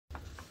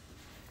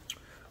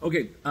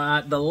Okay,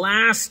 the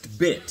last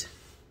bit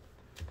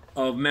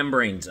of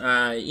membranes,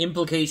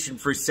 implication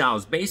for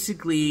cells.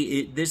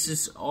 Basically, this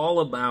is all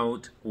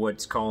about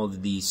what's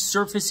called the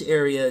surface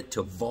area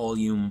to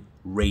volume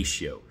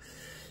ratio.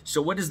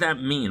 So what does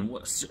that mean?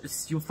 Well,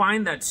 you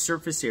find that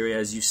surface area,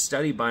 as you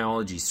study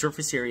biology,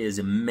 surface area is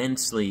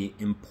immensely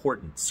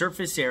important.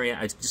 Surface area,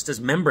 just as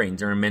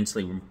membranes are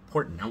immensely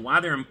important. Now, why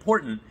they're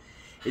important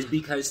is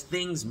because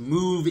things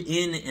move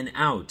in and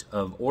out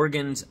of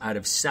organs, out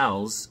of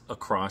cells,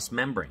 across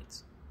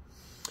membranes.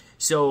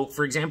 So,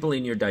 for example,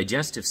 in your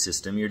digestive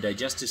system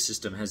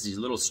has these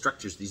little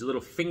structures, these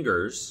little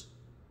fingers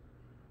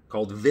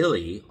called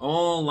villi,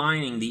 all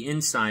lining the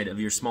inside of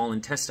your small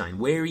intestine,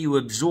 where you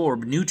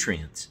absorb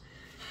nutrients.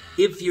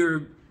 If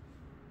your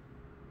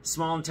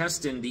small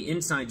intestine, the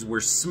insides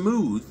were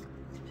smooth,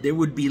 there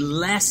would be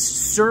less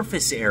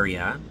surface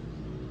area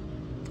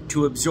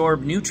to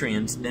absorb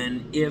nutrients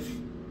than if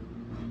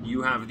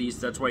you have these.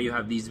 That's why you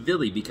have these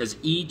villi, because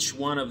each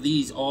one of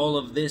these, all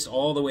of this,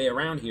 all the way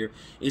around here,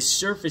 is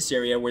surface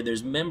area where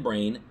there's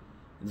membrane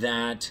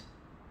that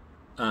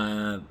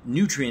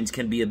nutrients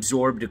can be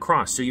absorbed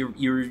across. So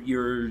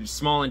your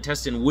small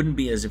intestine wouldn't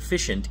be as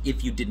efficient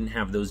if you didn't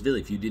have those villi,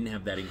 if you didn't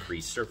have that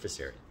increased surface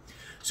area.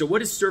 So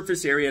what is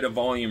surface area to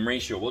volume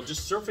ratio? Well,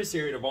 just surface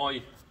area to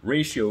volume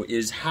ratio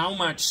is how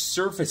much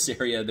surface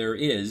area there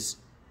is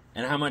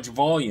and how much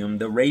volume,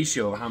 the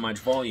ratio of how much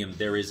volume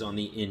there is on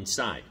the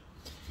inside.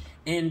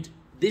 And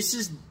this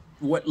is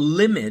what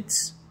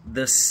limits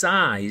the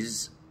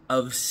size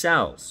of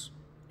cells,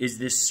 is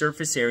this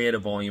surface area to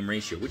volume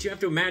ratio. What you have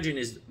to imagine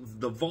is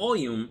the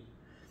volume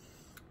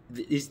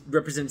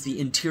represents the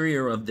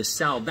interior of the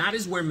cell. That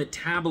is where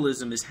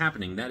metabolism is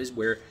happening. That is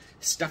where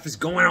stuff is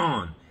going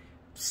on.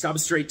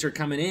 Substrates are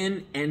coming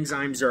in,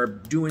 enzymes are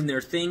doing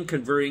their thing,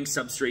 converting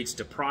substrates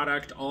to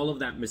product. All of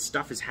that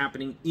stuff is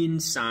happening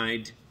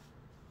inside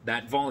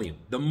that volume.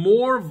 The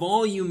more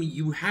volume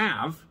you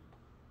have,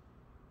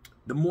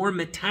 the more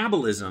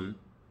metabolism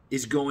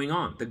is going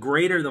on. The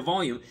greater the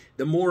volume,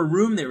 the more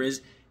room there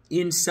is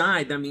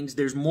inside. That means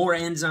there's more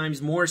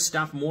enzymes, more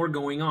stuff, more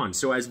going on.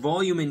 So as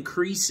volume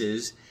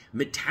increases,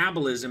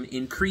 metabolism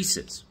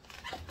increases.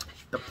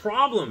 The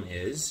problem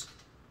is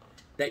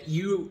that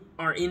you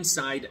are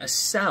inside a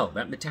cell.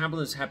 That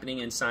metabolism is happening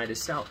inside a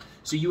cell.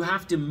 So you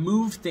have to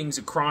move things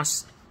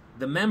across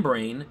the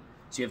membrane.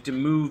 So you have to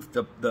move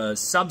the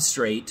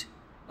substrate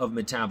of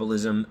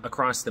metabolism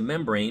across the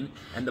membrane,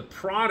 and the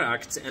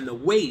products and the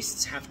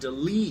wastes have to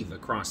leave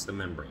across the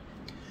membrane.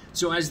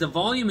 So as the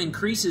volume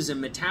increases and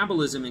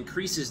metabolism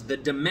increases, the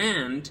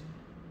demand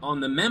on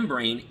the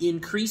membrane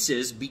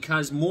increases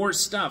because more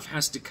stuff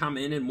has to come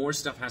in and more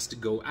stuff has to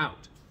go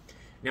out.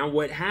 Now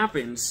what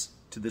happens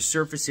to the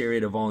surface area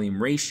to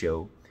volume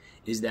ratio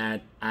is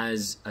that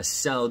as a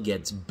cell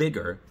gets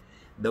bigger,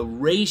 the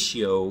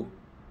ratio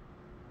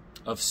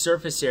of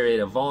surface area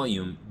to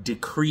volume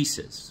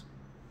decreases.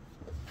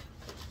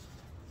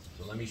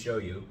 So let me show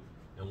you,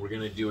 and we're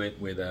going to do it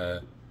with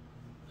a,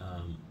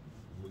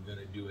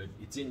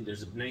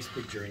 there's a nice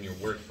picture in your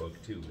workbook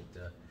too.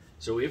 But,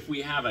 so if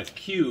we have a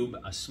cube,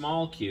 a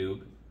small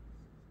cube,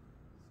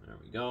 there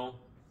we go.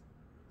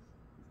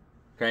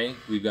 Okay,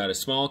 we've got a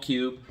small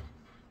cube,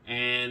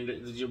 and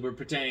we're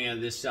pretending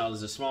that this cell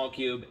is a small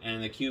cube,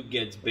 and the cube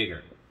gets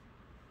bigger.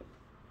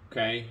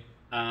 Okay,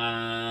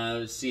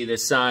 see the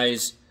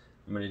size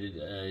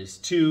is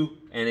 2,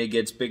 and it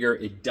gets bigger.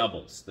 It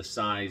doubles. The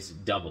size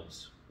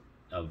doubles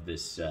of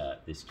this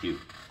this cube.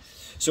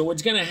 So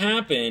what's going to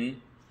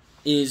happen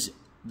is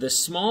the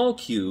small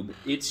cube,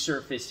 its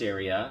surface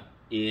area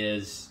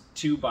is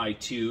 2 by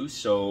 2,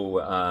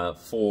 so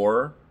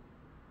 4,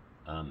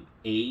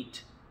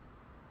 8,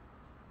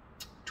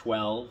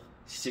 12,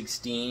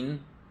 16,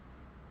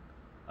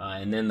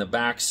 and then the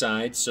back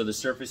side, so the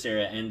surface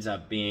area ends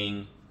up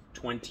being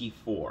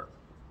 24.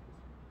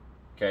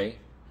 Okay,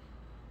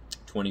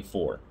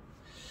 24.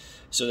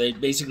 So they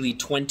basically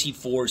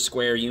 24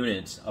 square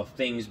units of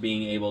things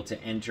being able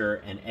to enter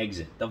and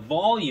exit. The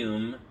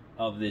volume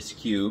of this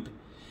cube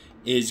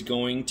is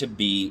going to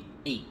be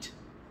 8.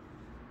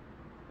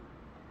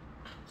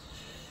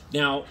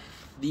 Now,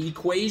 the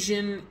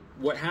equation,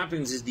 what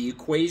happens is the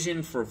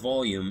equation for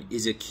volume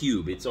is a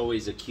cube. It's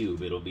always a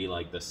cube. It'll be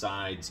like the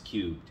sides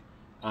cubed.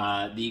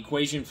 The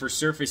equation for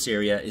surface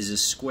area is a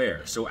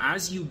square. So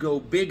as you go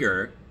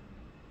bigger,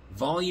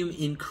 volume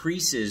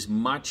increases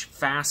much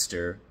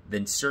faster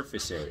than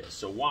surface area.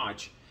 So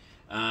watch,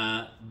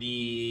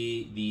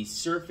 the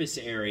surface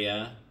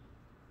area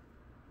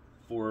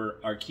for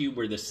our cube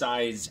where the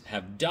sides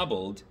have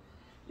doubled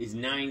is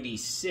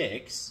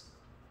 96,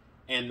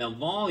 and the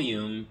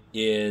volume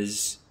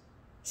is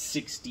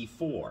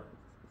 64.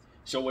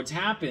 So what's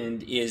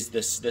happened is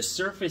the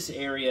surface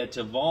area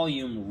to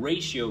volume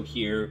ratio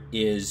here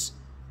is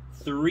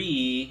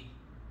 3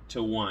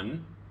 to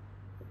 1.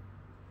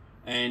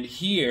 And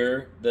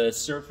here, the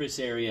surface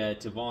area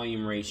to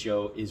volume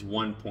ratio is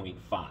 1.5.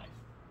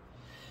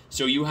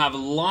 So you have a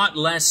lot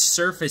less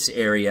surface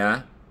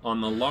area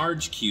on the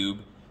large cube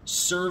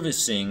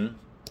servicing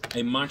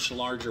a much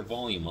larger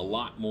volume, a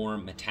lot more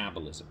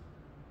metabolism.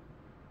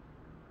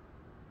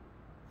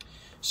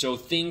 So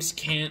things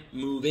can't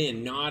move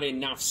in. Not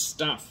enough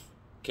stuff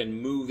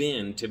can move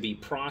in to be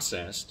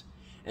processed,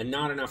 and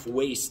not enough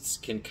wastes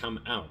can come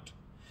out.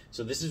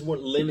 So this is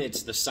what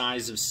limits the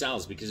size of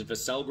cells, because if a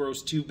cell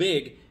grows too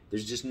big,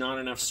 there's just not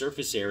enough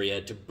surface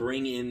area to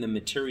bring in the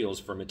materials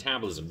for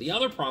metabolism. The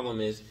other problem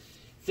is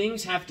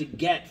things have to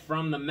get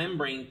from the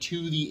membrane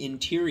to the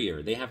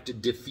interior. They have to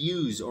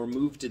diffuse or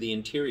move to the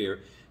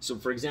interior. So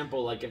for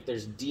example, like if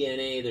there's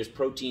DNA, there's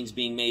proteins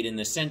being made in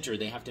the center,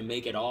 they have to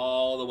make it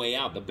all the way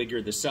out. The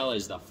bigger the cell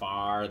is, the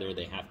farther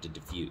they have to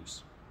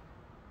diffuse.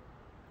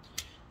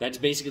 That's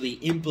basically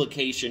the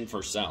implication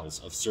for cells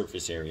of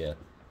surface area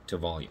to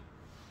volume.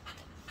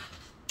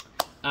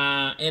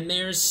 And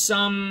there's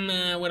some,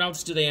 what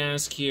else do they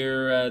ask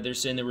here?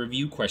 There's in the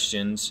review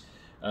questions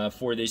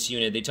for this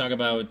unit. They talk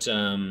about,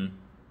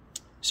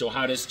 so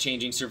how does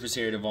changing surface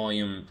area to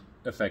volume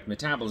affect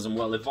metabolism?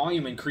 Well, if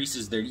volume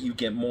increases, there you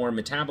get more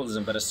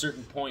metabolism, but at a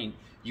certain point,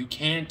 you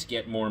can't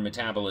get more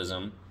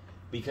metabolism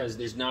because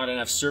there's not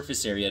enough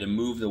surface area to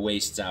move the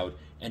wastes out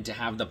and to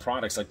have the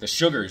products like the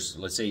sugars.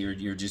 Let's say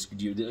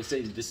let's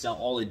say the cell,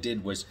 all it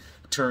did was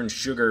turn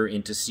sugar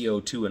into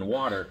CO2 and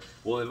water.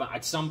 Well, if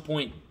at some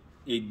point,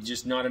 it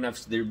just not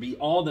enough, there'd be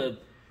all the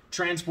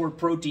transport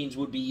proteins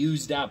would be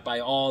used up by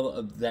all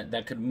of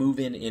that could move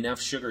in enough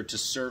sugar to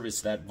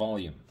service that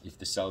volume if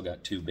the cell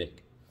got too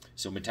big.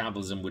 So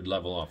metabolism would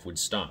level off, would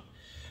stop.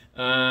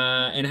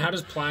 And how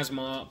does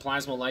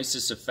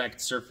plasmolysis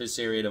affect surface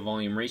area to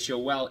volume ratio?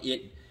 Well,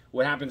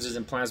 what happens is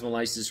in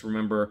plasmolysis,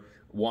 remember,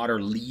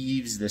 water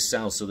leaves the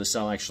cell, so the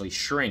cell actually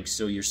shrinks.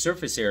 So your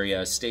surface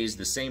area stays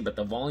the same, but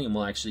the volume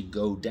will actually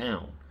go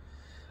down.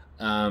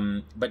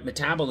 But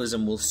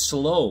metabolism will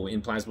slow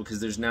in plasma because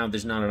there's not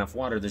enough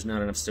water, there's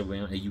not enough still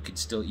going on. You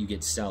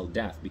get cell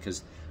death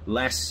because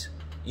less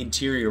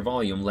interior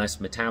volume, less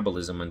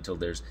metabolism until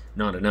there's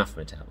not enough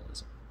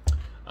metabolism.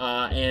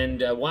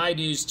 Why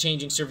does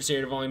changing surface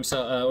area to volume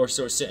or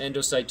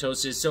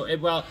endocytosis? So,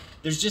 well,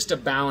 there's just a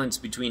balance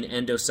between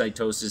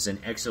endocytosis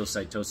and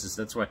exocytosis.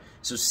 That's why.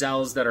 So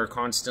cells that are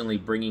constantly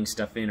bringing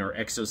stuff in or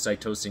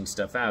exocytosing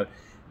stuff out,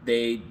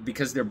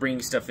 because they're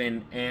bringing stuff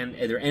in and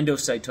they're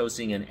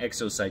endocytosing and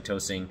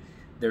exocytosing,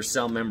 their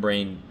cell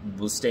membrane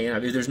will stay in.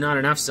 If there's not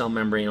enough cell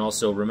membrane,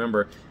 also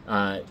remember,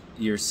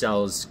 your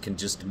cells can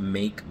just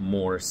make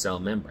more cell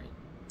membrane.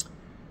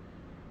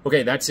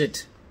 Okay, that's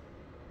it.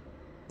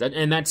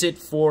 And that's it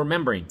for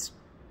membranes.